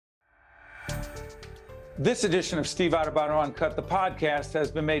This edition of Steve Adubato Uncut, the podcast,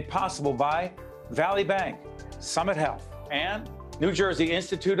 has been made possible by Valley Bank, Summit Health, and New Jersey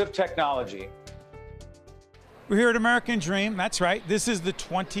Institute of Technology. We're here at American Dream. That's right. This is the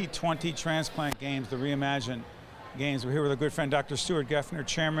 2020 Transplant Games, the reimagined Games. We're here with our good friend, Dr. Stuart Geffner,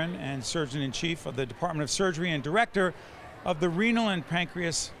 Chairman and Surgeon-in-Chief of the Department of Surgery and Director of the Renal and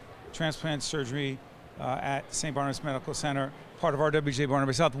Pancreas Transplant Surgery at St. Barnabas Medical Center, part of RWJ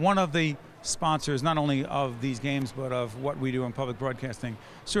Barnabas Health, one of the sponsors not only of these games but of what we do in public broadcasting.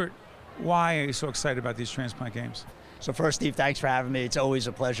 Stuart, why are you so excited about these Transplant Games? So first, Steve, thanks for having me. It's always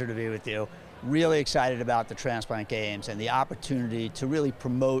a pleasure to be with you. Really excited about the Transplant Games and the opportunity to really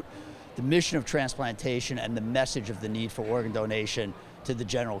promote the mission of transplantation and the message of the need for organ donation to the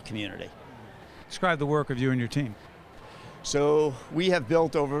general community. Describe the work of you and your team. So we have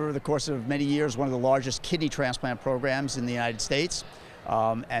built over the course of many years one of the largest kidney transplant programs in the United States.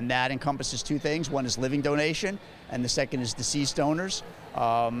 And that encompasses two things. One is living donation, and the second is deceased donors.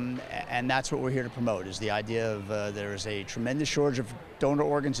 And that's what we're here to promote, is the idea of there is a tremendous shortage of donor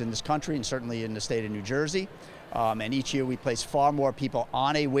organs in this country and certainly in the state of New Jersey. And each year we place far more people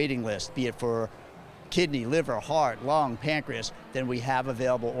on a waiting list, be it for kidney, liver, heart, lung, pancreas, than we have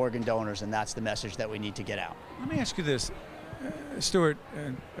available organ donors, and that's the message that we need to get out. Let me ask you this. Stuart,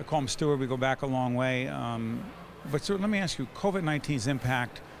 I call him Stuart, we go back a long way. But Stuart, let me ask you, COVID-19's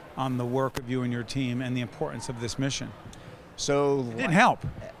impact on the work of you and your team and the importance of this mission. So it didn't help.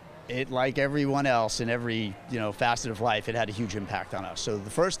 It, like everyone else in every facet of life, it had a huge impact on us. So the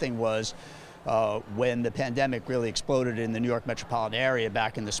first thing was when the pandemic really exploded in the New York metropolitan area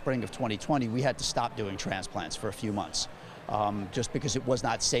back in the spring of 2020, we had to stop doing transplants for a few months. Just because it was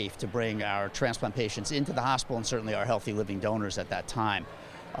not safe to bring our transplant patients into the hospital and certainly our healthy living donors at that time.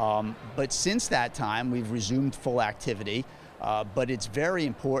 But since that time, we've resumed full activity, but it's very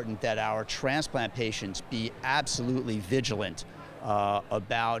important that our transplant patients be absolutely vigilant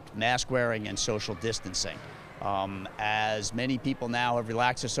about mask wearing and social distancing. As many people now have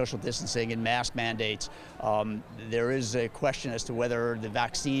relaxed their social distancing and mask mandates, there is a question as to whether the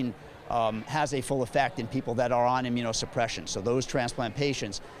vaccine has a full effect in people that are on immunosuppression. So those transplant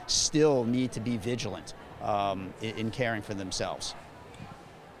patients still need to be vigilant in caring for themselves.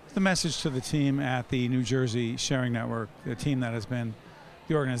 The message to the team at the New Jersey Sharing Network, the team that has been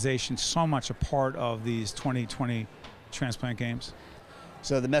the organization so much a part of these 2020 Transplant Games.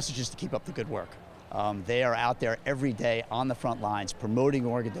 So the message is to keep up the good work. They are out there every day on the front lines promoting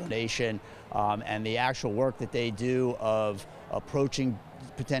organ donation, and the actual work that they do of approaching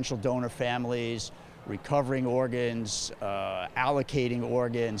potential donor families, recovering organs, allocating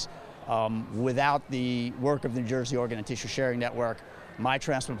organs. Without the work of the New Jersey Organ and Tissue Sharing Network, my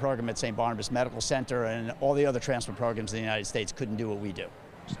transplant program at St. Barnabas Medical Center and all the other transplant programs in the United States couldn't do what we do.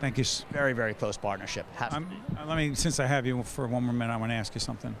 Thank you. Very, very close partnership. Since I have you for one more minute, I want to ask you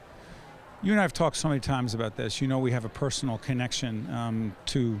something. You and I have talked so many times about this. You know we have a personal connection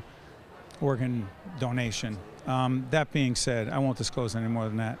to organ donation. That being said, I won't disclose any more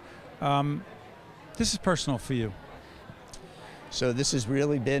than that. This is personal for you. So this has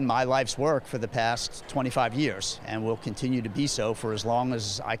really been my life's work for the past 25 years and will continue to be so for as long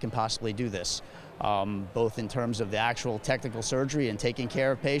as I can possibly do this, both in terms of the actual technical surgery and taking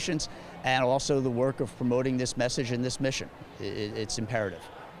care of patients and also the work of promoting this message and this mission. It's imperative.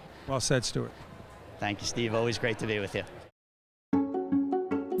 Well said, Stuart. Thank you, Steve. Always great to be with you.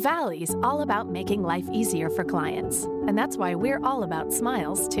 Valley's all about making life easier for clients, and that's why we're all about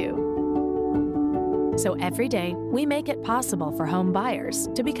smiles, too. So every day, we make it possible for home buyers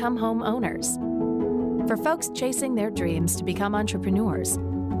to become home owners, for folks chasing their dreams to become entrepreneurs,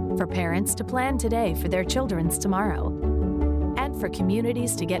 for parents to plan today for their children's tomorrow, and for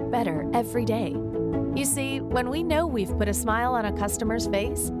communities to get better every day. You see, when we know we've put a smile on a customer's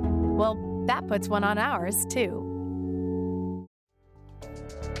face, well, that puts one on ours, too.